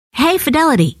Hey,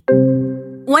 Fidelity.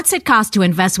 What's it cost to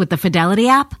invest with the Fidelity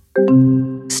app?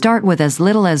 Start with as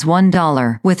little as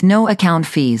 $1 with no account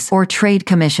fees or trade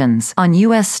commissions on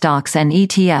U.S. stocks and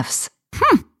ETFs.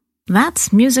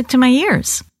 That's music to my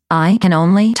ears. I can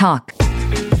only talk.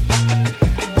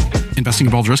 Investing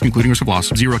involves risk, including risk of loss.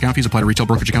 Zero account fees apply to retail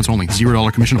brokerage accounts only.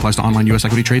 $0 commission applies to online U.S.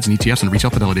 equity trades and ETFs and retail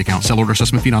Fidelity accounts. Sell order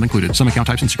assessment fee not included. Some account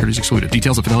types and securities excluded.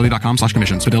 Details at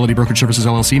fidelity.com/commissions. Fidelity Brokerage Services,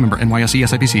 LLC, member NYSE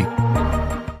SIPC.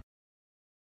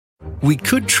 We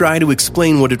could try to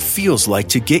explain what it feels like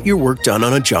to get your work done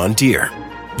on a John Deere.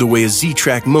 The way a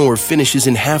Z-Track mower finishes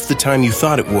in half the time you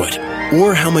thought it would.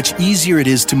 Or how much easier it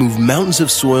is to move mountains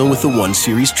of soil with the 1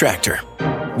 Series tractor.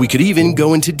 We could even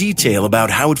go into detail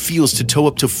about how it feels to tow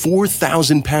up to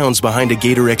 4,000 pounds behind a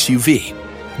Gator XUV.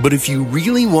 But if you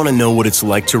really want to know what it's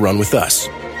like to run with us,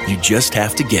 you just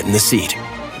have to get in the seat.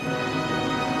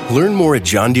 Learn more at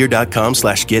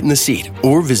johndeere.com/get-in-the-seat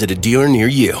or visit a dealer near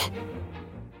you.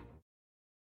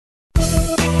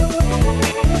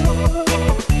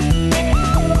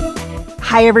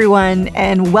 Hi, everyone,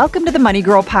 and welcome to the Money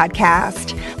Girl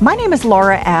podcast. My name is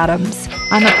Laura Adams.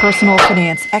 I'm a personal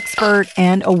finance expert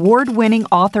and award-winning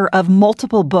author of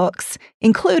multiple books,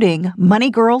 including Money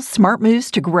Girl: Smart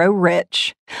Moves to Grow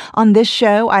Rich. On this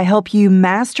show, I help you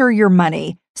master your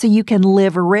money so you can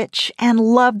live rich and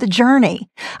love the journey.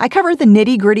 I cover the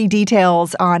nitty-gritty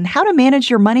details on how to manage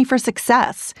your money for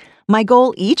success. My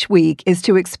goal each week is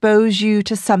to expose you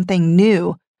to something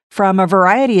new from a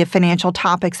variety of financial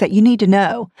topics that you need to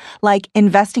know, like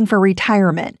investing for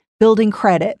retirement, building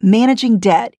credit, managing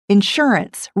debt,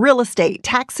 insurance, real estate,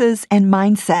 taxes, and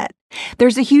mindset.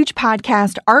 There's a huge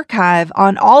podcast archive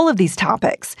on all of these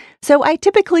topics, so I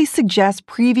typically suggest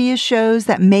previous shows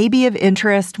that may be of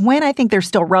interest when I think they're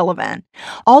still relevant.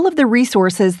 All of the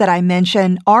resources that I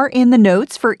mention are in the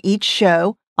notes for each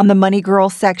show on the Money Girl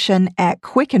section at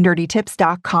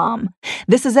quickanddirtytips.com.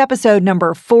 This is episode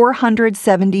number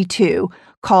 472,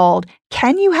 called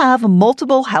Can You Have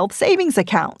Multiple Health Savings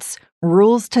Accounts?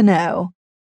 Rules to Know.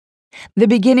 The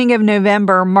beginning of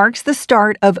November marks the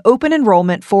start of open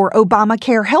enrollment for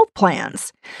Obamacare health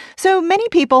plans. So many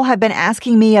people have been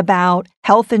asking me about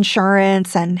health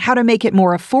insurance and how to make it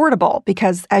more affordable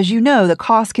because, as you know, the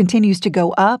cost continues to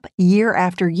go up year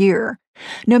after year.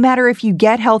 No matter if you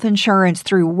get health insurance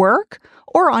through work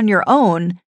or on your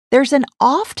own, there's an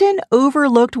often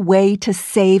overlooked way to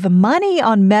save money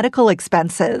on medical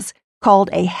expenses called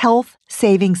a health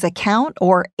savings account,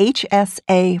 or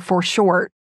HSA for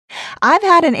short. I've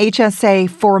had an HSA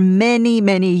for many,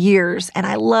 many years, and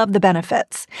I love the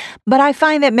benefits. But I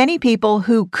find that many people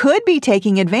who could be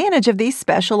taking advantage of these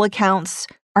special accounts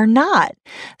are not.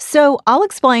 So I'll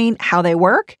explain how they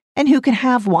work and who can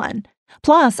have one.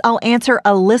 Plus, I'll answer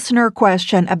a listener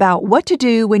question about what to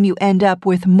do when you end up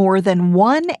with more than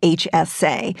one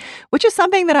HSA, which is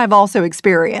something that I've also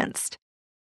experienced.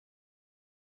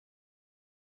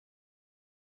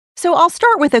 So I'll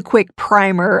start with a quick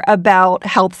primer about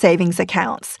health savings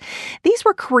accounts. These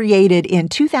were created in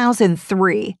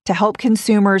 2003 to help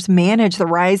consumers manage the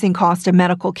rising cost of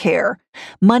medical care.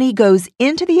 Money goes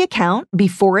into the account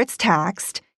before it's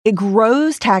taxed, it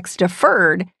grows tax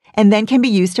deferred, and then can be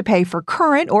used to pay for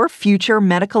current or future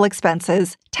medical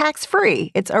expenses tax-free.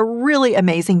 It's a really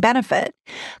amazing benefit.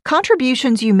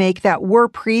 Contributions you make that were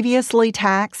previously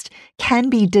taxed can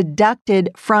be deducted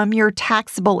from your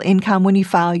taxable income when you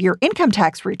file your income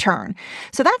tax return.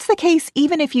 So that's the case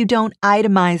even if you don't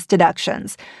itemize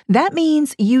deductions. That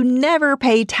means you never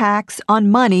pay tax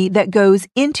on money that goes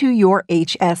into your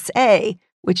HSA,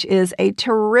 which is a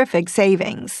terrific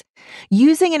savings.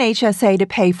 Using an HSA to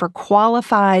pay for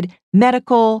qualified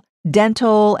medical,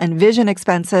 dental, and vision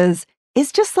expenses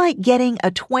is just like getting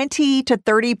a 20 to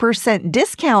 30%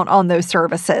 discount on those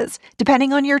services,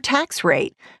 depending on your tax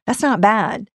rate. That's not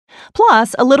bad.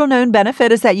 Plus, a little-known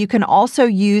benefit is that you can also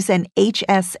use an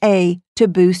HSA to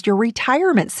boost your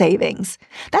retirement savings.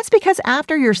 That's because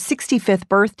after your 65th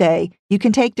birthday, you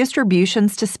can take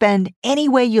distributions to spend any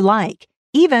way you like,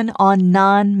 even on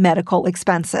non-medical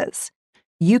expenses.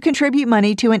 You contribute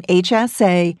money to an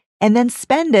HSA and then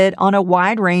spend it on a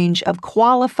wide range of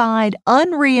qualified,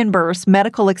 unreimbursed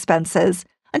medical expenses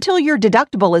until your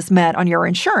deductible is met on your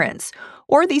insurance.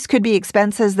 Or these could be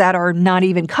expenses that are not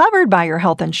even covered by your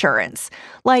health insurance,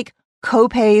 like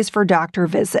copays for doctor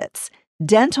visits,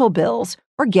 dental bills,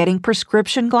 or getting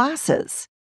prescription glasses.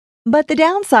 But the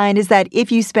downside is that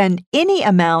if you spend any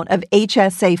amount of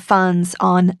HSA funds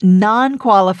on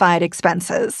non-qualified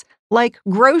expenses, like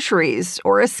groceries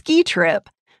or a ski trip,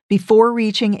 before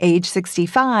reaching age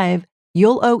 65,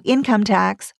 you'll owe income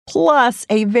tax plus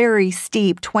a very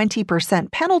steep 20%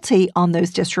 penalty on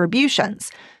those distributions.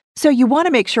 So you want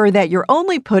to make sure that you're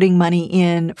only putting money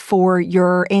in for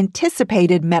your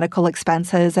anticipated medical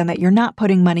expenses and that you're not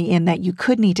putting money in that you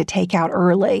could need to take out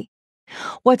early.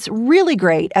 What's really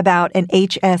great about an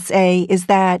HSA is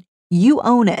that you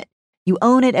own it. You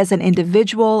own it as an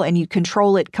individual and you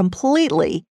control it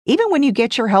completely, even when you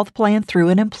get your health plan through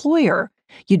an employer.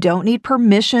 You don't need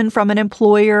permission from an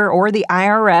employer or the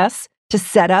IRS to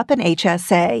set up an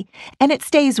HSA, and it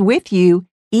stays with you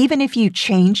even if you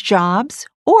change jobs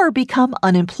or become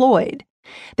unemployed.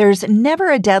 There's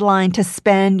never a deadline to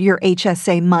spend your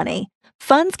HSA money.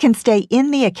 Funds can stay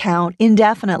in the account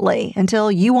indefinitely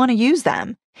until you want to use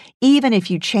them, even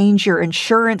if you change your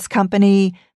insurance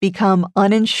company, become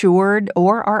uninsured,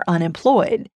 or are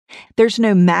unemployed. There's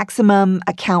no maximum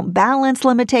account balance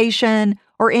limitation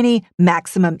or any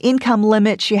maximum income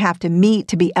limits you have to meet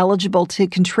to be eligible to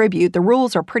contribute. The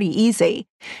rules are pretty easy.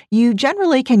 You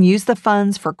generally can use the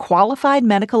funds for qualified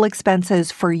medical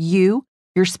expenses for you,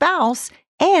 your spouse,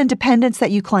 and dependents that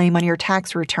you claim on your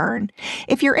tax return.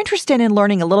 If you're interested in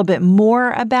learning a little bit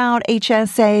more about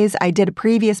HSAs, I did a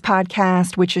previous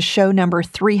podcast, which is show number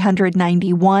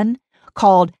 391,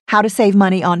 called How to Save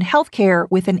Money on Healthcare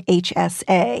with an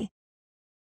HSA.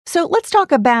 So let's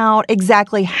talk about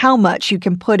exactly how much you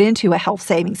can put into a health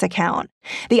savings account.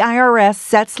 The IRS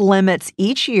sets limits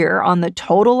each year on the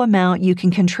total amount you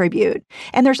can contribute.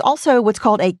 And there's also what's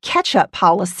called a catch-up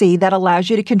policy that allows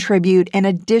you to contribute an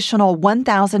additional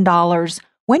 $1,000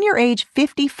 when you're age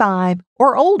 55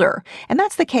 or older. And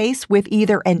that's the case with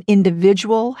either an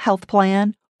individual health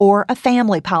plan or a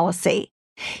family policy.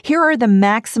 Here are the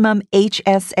maximum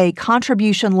HSA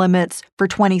contribution limits for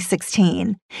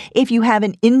 2016. If you have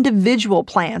an individual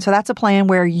plan, so that's a plan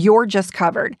where you're just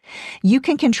covered, you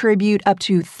can contribute up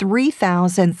to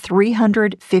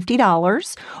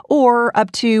 $3,350 or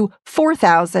up to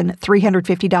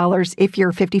 $4,350 if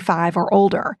you're 55 or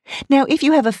older. Now, if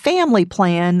you have a family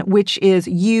plan, which is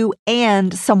you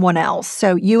and someone else,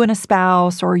 so you and a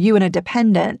spouse or you and a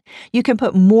dependent, you can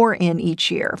put more in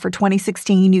each year. For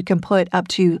 2016, you can put up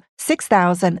to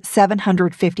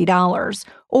 $6,750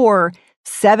 or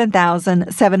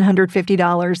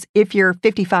 $7,750 if you're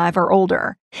 55 or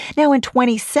older. Now, in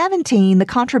 2017, the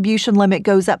contribution limit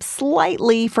goes up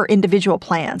slightly for individual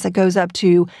plans. It goes up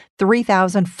to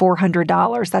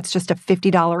 $3,400. That's just a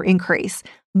 $50 increase.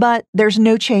 But there's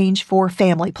no change for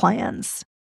family plans.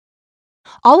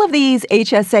 All of these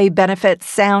HSA benefits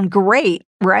sound great,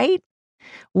 right?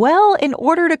 Well, in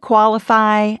order to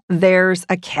qualify, there's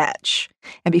a catch.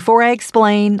 And before I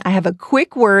explain, I have a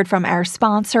quick word from our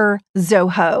sponsor,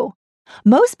 Zoho.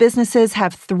 Most businesses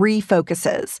have three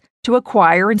focuses: to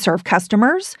acquire and serve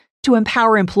customers, to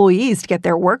empower employees to get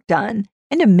their work done,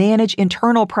 and to manage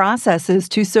internal processes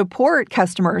to support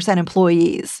customers and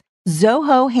employees.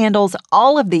 Zoho handles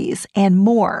all of these and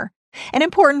more. An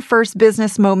important first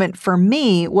business moment for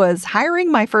me was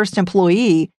hiring my first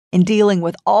employee and dealing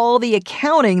with all the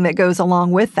accounting that goes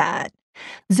along with that.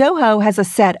 Zoho has a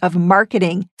set of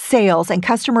marketing, sales, and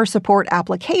customer support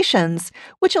applications,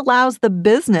 which allows the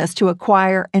business to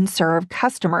acquire and serve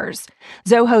customers.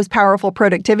 Zoho's powerful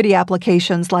productivity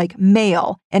applications like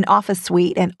Mail, an Office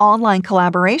Suite, and online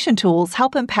collaboration tools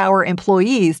help empower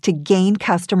employees to gain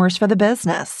customers for the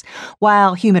business,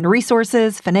 while human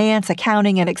resources, finance,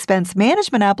 accounting, and expense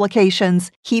management applications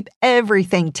keep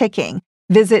everything ticking.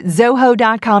 Visit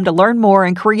Zoho.com to learn more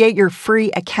and create your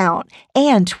free account,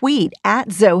 and tweet at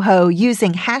Zoho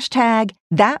using hashtag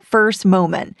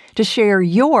 #ThatFirstMoment to share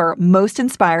your most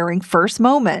inspiring first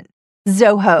moment.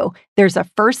 Zoho, there's a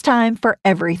first time for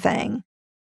everything.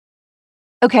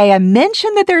 Okay, I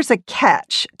mentioned that there's a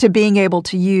catch to being able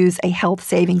to use a health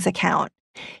savings account.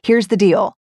 Here's the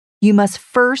deal. You must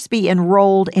first be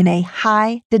enrolled in a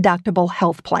high deductible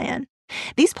health plan.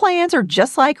 These plans are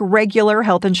just like regular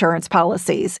health insurance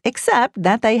policies, except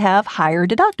that they have higher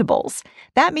deductibles.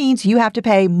 That means you have to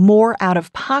pay more out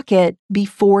of pocket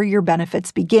before your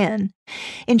benefits begin.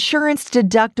 Insurance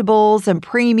deductibles and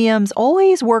premiums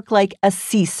always work like a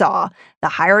seesaw. The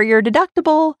higher your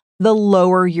deductible, the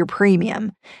lower your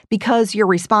premium. Because you're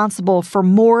responsible for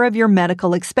more of your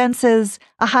medical expenses,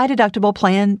 a high deductible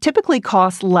plan typically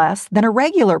costs less than a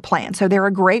regular plan, so they're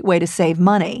a great way to save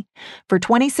money. For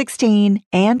 2016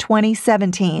 and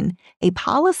 2017, a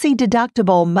policy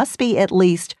deductible must be at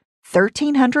least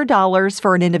 $1,300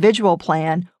 for an individual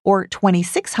plan or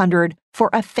 $2,600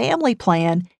 for a family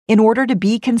plan in order to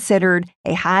be considered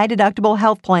a high deductible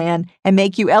health plan and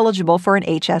make you eligible for an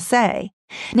HSA.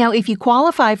 Now, if you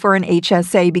qualify for an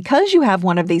HSA because you have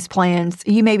one of these plans,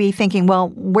 you may be thinking, well,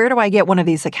 where do I get one of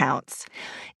these accounts?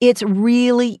 It's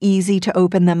really easy to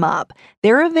open them up.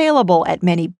 They're available at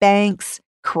many banks,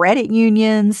 credit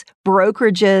unions,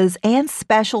 brokerages, and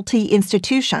specialty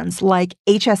institutions like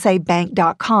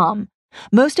hsabank.com.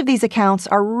 Most of these accounts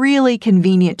are really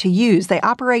convenient to use. They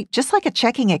operate just like a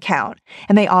checking account,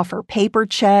 and they offer paper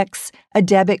checks, a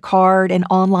debit card, and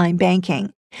online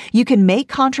banking. You can make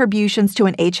contributions to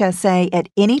an HSA at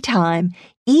any time,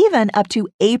 even up to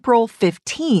April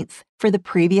 15th for the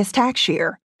previous tax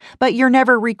year. But you're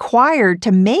never required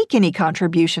to make any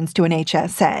contributions to an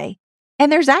HSA.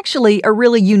 And there's actually a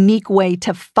really unique way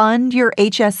to fund your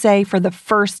HSA for the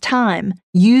first time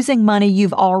using money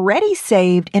you've already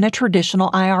saved in a traditional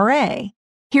IRA.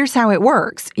 Here's how it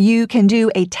works. You can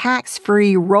do a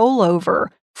tax-free rollover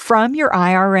from your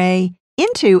IRA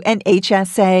into an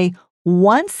HSA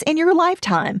once in your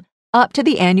lifetime, up to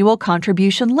the annual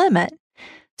contribution limit.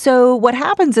 So what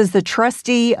happens is the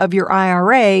trustee of your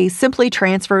IRA simply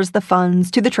transfers the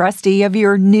funds to the trustee of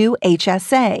your new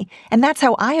HSA. And that's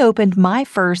how I opened my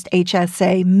first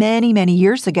HSA many, many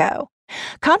years ago.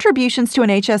 Contributions to an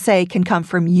HSA can come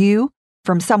from you,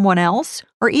 from someone else,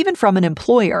 or even from an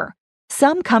employer.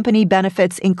 Some company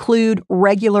benefits include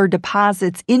regular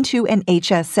deposits into an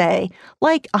HSA,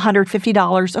 like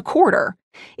 $150 a quarter.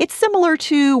 It's similar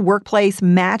to workplace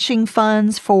matching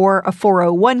funds for a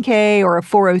 401k or a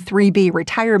 403b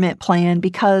retirement plan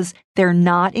because they're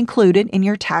not included in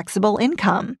your taxable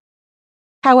income.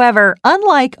 However,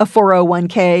 unlike a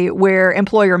 401k where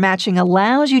employer matching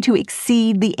allows you to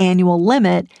exceed the annual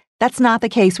limit, that's not the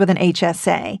case with an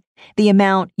HSA. The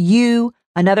amount you,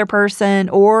 another person,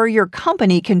 or your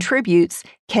company contributes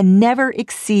can never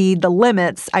exceed the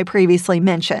limits I previously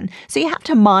mentioned. So you have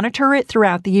to monitor it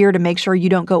throughout the year to make sure you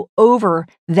don't go over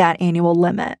that annual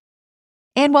limit.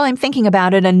 And while I'm thinking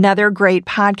about it, another great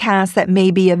podcast that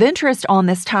may be of interest on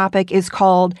this topic is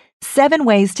called 7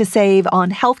 Ways to Save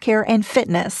on Healthcare and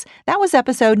Fitness. That was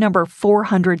episode number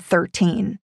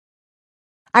 413.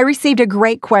 I received a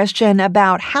great question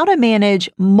about how to manage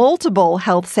multiple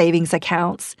health savings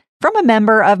accounts from a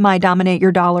member of my Dominate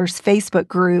Your Dollars Facebook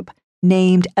group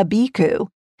named Abiku.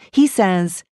 He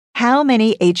says, "How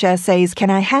many HSAs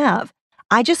can I have?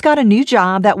 I just got a new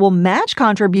job that will match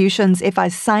contributions if I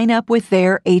sign up with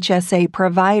their HSA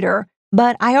provider,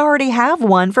 but I already have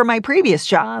one for my previous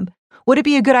job. Would it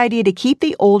be a good idea to keep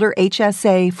the older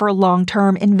HSA for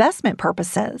long-term investment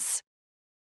purposes?"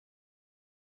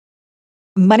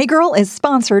 Money Girl is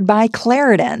sponsored by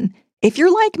Claritin. If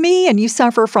you're like me and you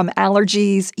suffer from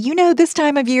allergies, you know this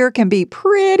time of year can be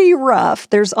pretty rough.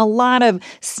 There's a lot of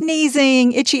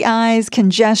sneezing, itchy eyes,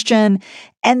 congestion,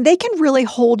 and they can really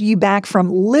hold you back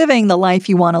from living the life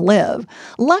you want to live.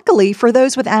 Luckily, for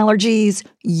those with allergies,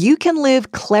 you can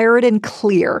live Claritin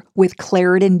Clear with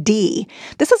Claritin D.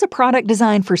 This is a product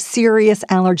designed for serious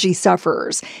allergy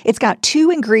sufferers. It's got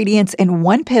 2 ingredients in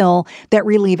 1 pill that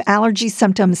relieve allergy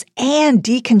symptoms and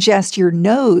decongest your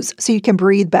nose so you can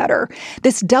breathe better.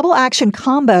 This double-action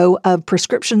combo of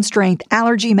prescription-strength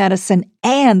allergy medicine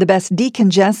and the best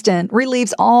decongestant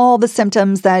relieves all the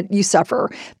symptoms that you suffer.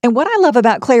 And what I love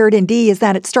about Claritin D is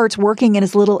that it starts working in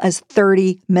as little as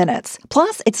 30 minutes.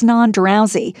 Plus, it's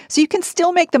non-drowsy, so you can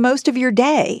still make the most of your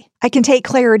day. I can take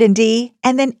Claritin D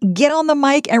and then get on the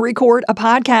mic and record a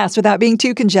podcast without being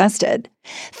too congested.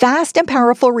 Fast and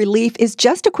powerful relief is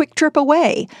just a quick trip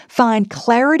away. Find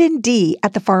Claritin D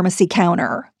at the pharmacy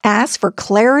counter. Ask for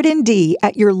Claritin D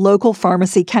at your local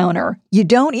pharmacy counter. You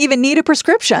don't even need a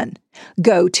prescription.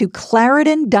 Go to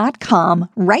Claritin.com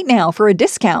right now for a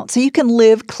discount so you can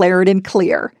live Claritin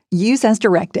Clear. Use as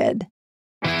directed.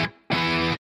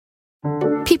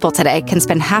 People today can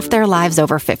spend half their lives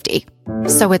over 50.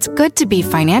 So it's good to be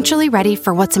financially ready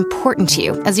for what's important to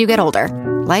you as you get older,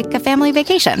 like a family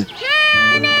vacation.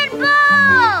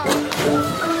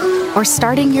 Or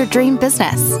starting your dream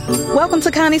business. Welcome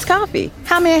to Connie's Coffee.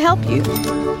 How may I help you?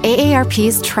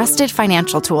 AARP's trusted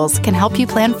financial tools can help you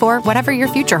plan for whatever your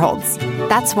future holds.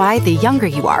 That's why the younger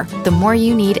you are, the more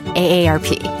you need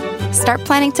AARP. Start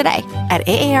planning today at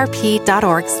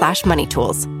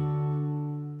aarp.org/moneytools.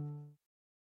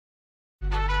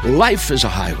 Life is a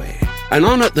highway, and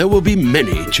on it there will be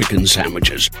many chicken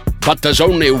sandwiches. But there's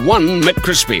only one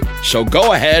McCrispy. So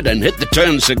go ahead and hit the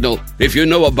turn signal if you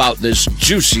know about this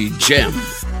juicy gem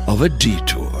of a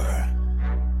detour.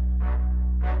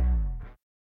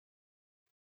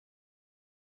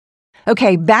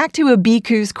 Okay, back to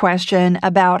Abiku's question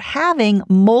about having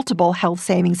multiple health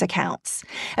savings accounts.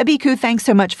 Abiku, thanks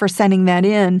so much for sending that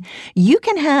in. You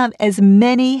can have as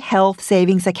many health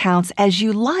savings accounts as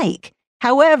you like.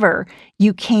 However,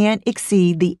 you can't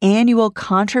exceed the annual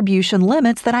contribution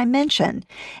limits that I mentioned.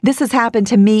 This has happened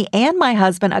to me and my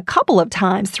husband a couple of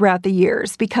times throughout the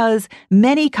years because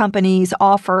many companies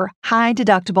offer high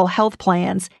deductible health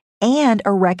plans and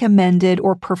a recommended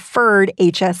or preferred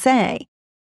HSA.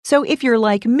 So if you're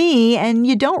like me and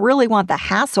you don't really want the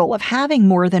hassle of having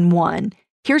more than one,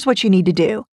 here's what you need to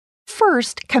do.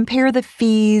 First, compare the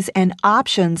fees and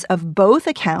options of both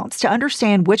accounts to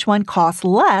understand which one costs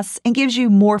less and gives you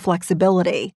more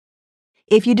flexibility.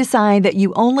 If you decide that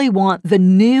you only want the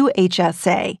new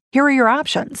HSA, here are your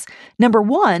options. Number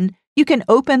 1, you can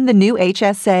open the new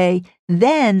HSA,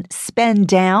 then spend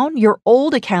down your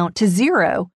old account to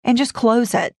 0 and just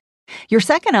close it. Your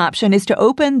second option is to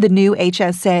open the new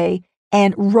HSA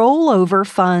and roll over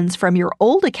funds from your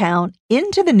old account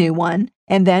into the new one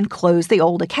and then close the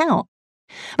old account.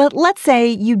 But let's say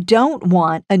you don't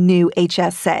want a new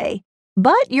HSA,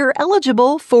 but you're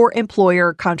eligible for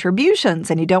employer contributions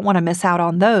and you don't want to miss out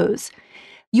on those.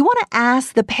 You want to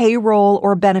ask the payroll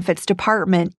or benefits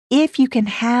department if you can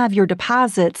have your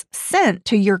deposits sent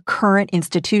to your current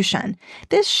institution.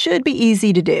 This should be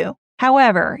easy to do.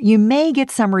 However, you may get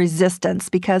some resistance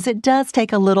because it does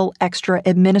take a little extra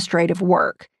administrative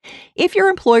work. If your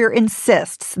employer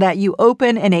insists that you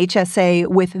open an HSA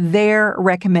with their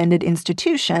recommended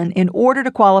institution in order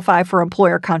to qualify for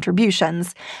employer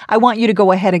contributions, I want you to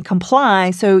go ahead and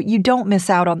comply so you don't miss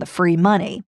out on the free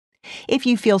money. If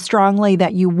you feel strongly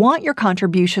that you want your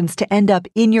contributions to end up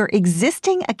in your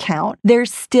existing account,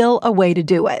 there's still a way to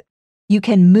do it. You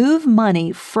can move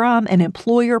money from an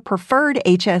employer-preferred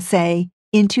HSA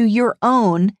into your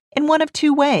own in one of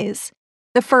two ways.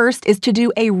 The first is to do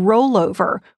a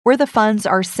rollover, where the funds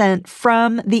are sent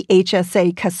from the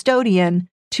HSA custodian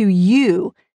to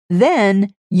you.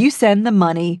 Then you send the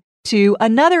money to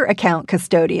another account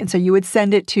custodian. So you would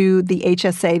send it to the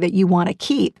HSA that you want to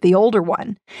keep, the older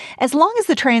one. As long as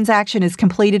the transaction is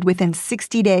completed within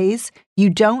 60 days, you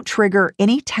don't trigger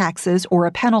any taxes or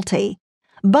a penalty.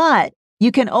 But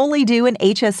you can only do an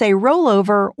HSA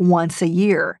rollover once a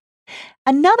year.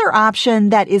 Another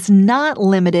option that is not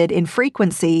limited in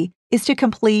frequency is to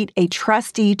complete a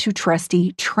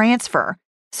trustee-to-trustee transfer.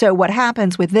 So what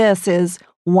happens with this is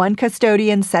one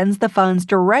custodian sends the funds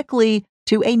directly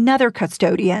to another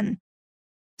custodian.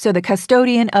 So the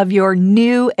custodian of your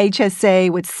new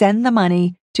HSA would send the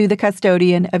money to the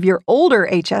custodian of your older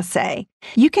HSA.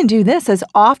 You can do this as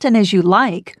often as you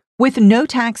like with no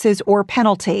taxes or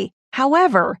penalty.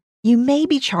 However, you may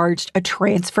be charged a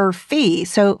transfer fee,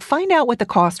 so find out what the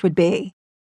cost would be.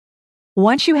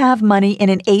 Once you have money in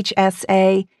an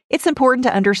HSA, it's important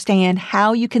to understand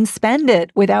how you can spend it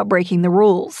without breaking the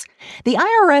rules. The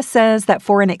IRS says that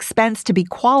for an expense to be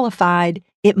qualified,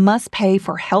 it must pay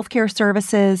for healthcare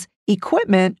services,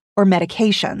 equipment, or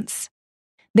medications.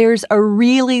 There's a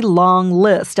really long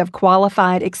list of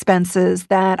qualified expenses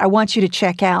that I want you to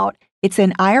check out. It's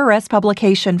in IRS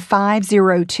Publication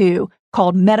 502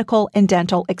 called Medical and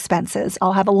Dental Expenses.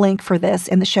 I'll have a link for this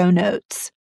in the show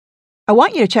notes. I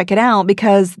want you to check it out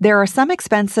because there are some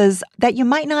expenses that you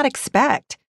might not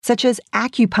expect, such as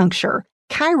acupuncture,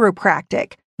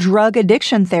 chiropractic, drug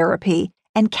addiction therapy,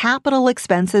 and capital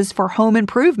expenses for home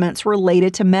improvements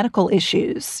related to medical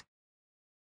issues.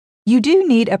 You do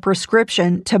need a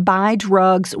prescription to buy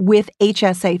drugs with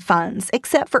HSA funds,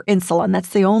 except for insulin. That's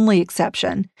the only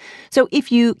exception. So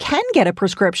if you can get a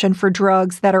prescription for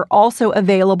drugs that are also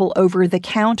available over the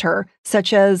counter,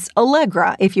 such as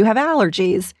Allegra if you have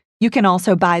allergies, you can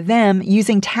also buy them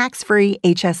using tax-free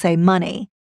HSA money.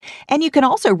 And you can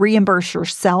also reimburse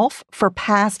yourself for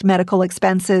past medical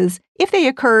expenses if they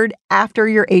occurred after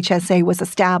your HSA was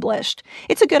established.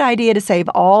 It's a good idea to save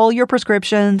all your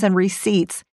prescriptions and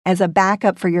receipts as a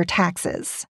backup for your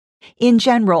taxes. In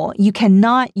general, you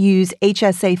cannot use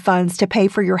HSA funds to pay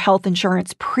for your health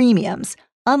insurance premiums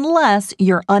unless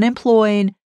you're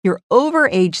unemployed, you're over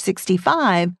age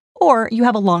 65, or you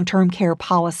have a long-term care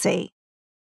policy.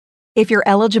 If you're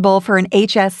eligible for an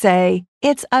HSA,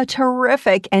 it's a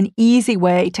terrific and easy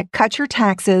way to cut your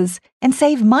taxes and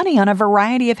save money on a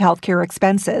variety of healthcare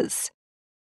expenses.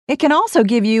 It can also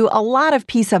give you a lot of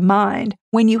peace of mind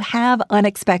when you have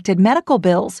unexpected medical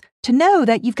bills to know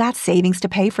that you've got savings to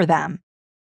pay for them.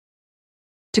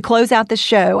 To close out the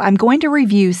show, I'm going to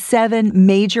review 7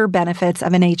 major benefits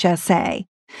of an HSA.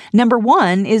 Number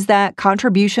 1 is that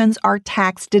contributions are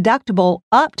tax deductible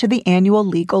up to the annual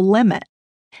legal limit.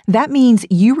 That means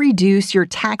you reduce your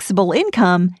taxable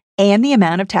income and the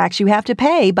amount of tax you have to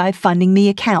pay by funding the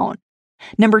account.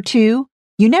 Number 2,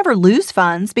 you never lose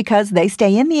funds because they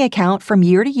stay in the account from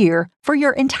year to year for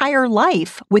your entire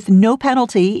life with no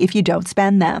penalty if you don't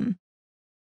spend them.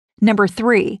 Number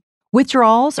 3,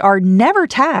 withdrawals are never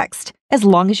taxed as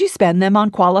long as you spend them on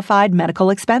qualified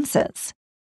medical expenses.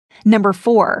 Number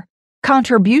 4,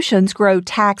 contributions grow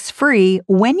tax-free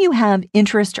when you have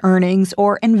interest earnings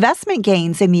or investment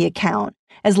gains in the account,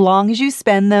 as long as you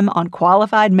spend them on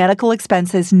qualified medical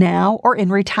expenses now or in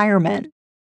retirement.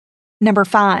 Number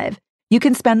 5, you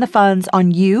can spend the funds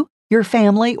on you, your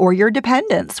family, or your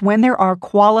dependents when there are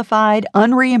qualified,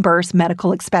 unreimbursed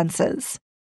medical expenses.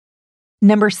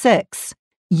 Number 6,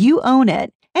 you own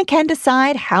it and can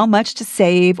decide how much to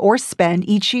save or spend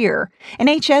each year. An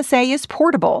HSA is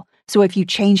portable, so if you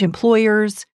change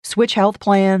employers, switch health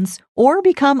plans, or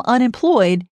become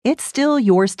unemployed, it's still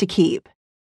yours to keep.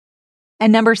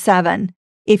 And number 7,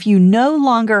 if you no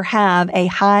longer have a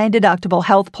high-deductible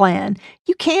health plan,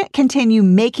 you can't continue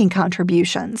making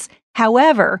contributions.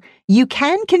 However, you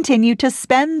can continue to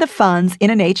spend the funds in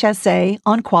an HSA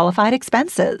on qualified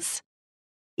expenses.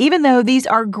 Even though these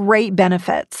are great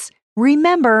benefits,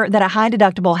 remember that a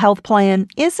high-deductible health plan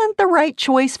isn't the right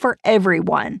choice for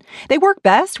everyone. They work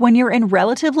best when you're in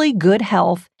relatively good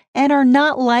health and are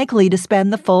not likely to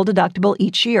spend the full deductible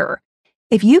each year.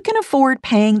 If you can afford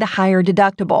paying the higher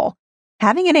deductible,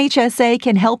 having an HSA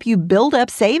can help you build up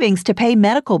savings to pay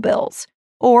medical bills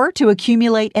or to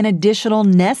accumulate an additional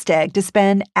nest egg to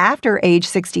spend after age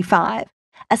 65,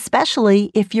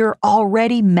 especially if you're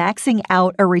already maxing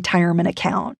out a retirement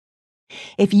account.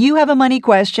 If you have a money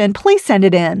question, please send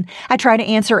it in. I try to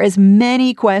answer as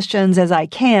many questions as I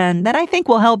can that I think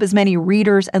will help as many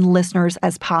readers and listeners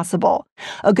as possible.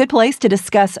 A good place to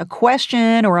discuss a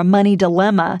question or a money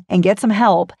dilemma and get some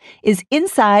help is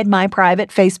inside my private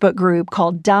Facebook group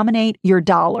called Dominate Your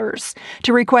Dollars.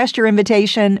 To request your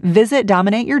invitation, visit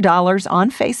Dominate Your Dollars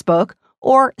on Facebook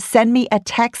or send me a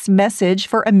text message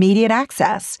for immediate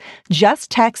access. Just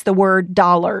text the word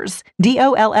dollars,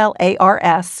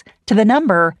 DOLLARS, to the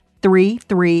number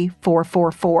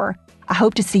 33444. I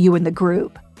hope to see you in the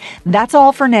group. That's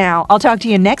all for now. I'll talk to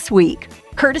you next week,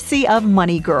 courtesy of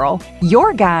Money Girl,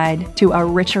 your guide to a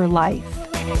richer life.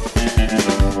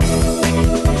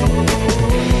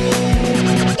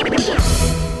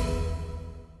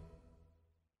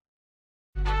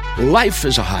 Life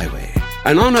is a highway,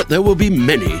 and on it there will be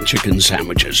many chicken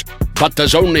sandwiches. But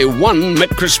there's only one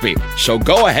McCrispy. So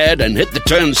go ahead and hit the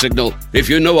turn signal if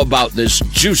you know about this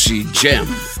juicy gem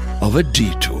of a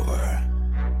detour.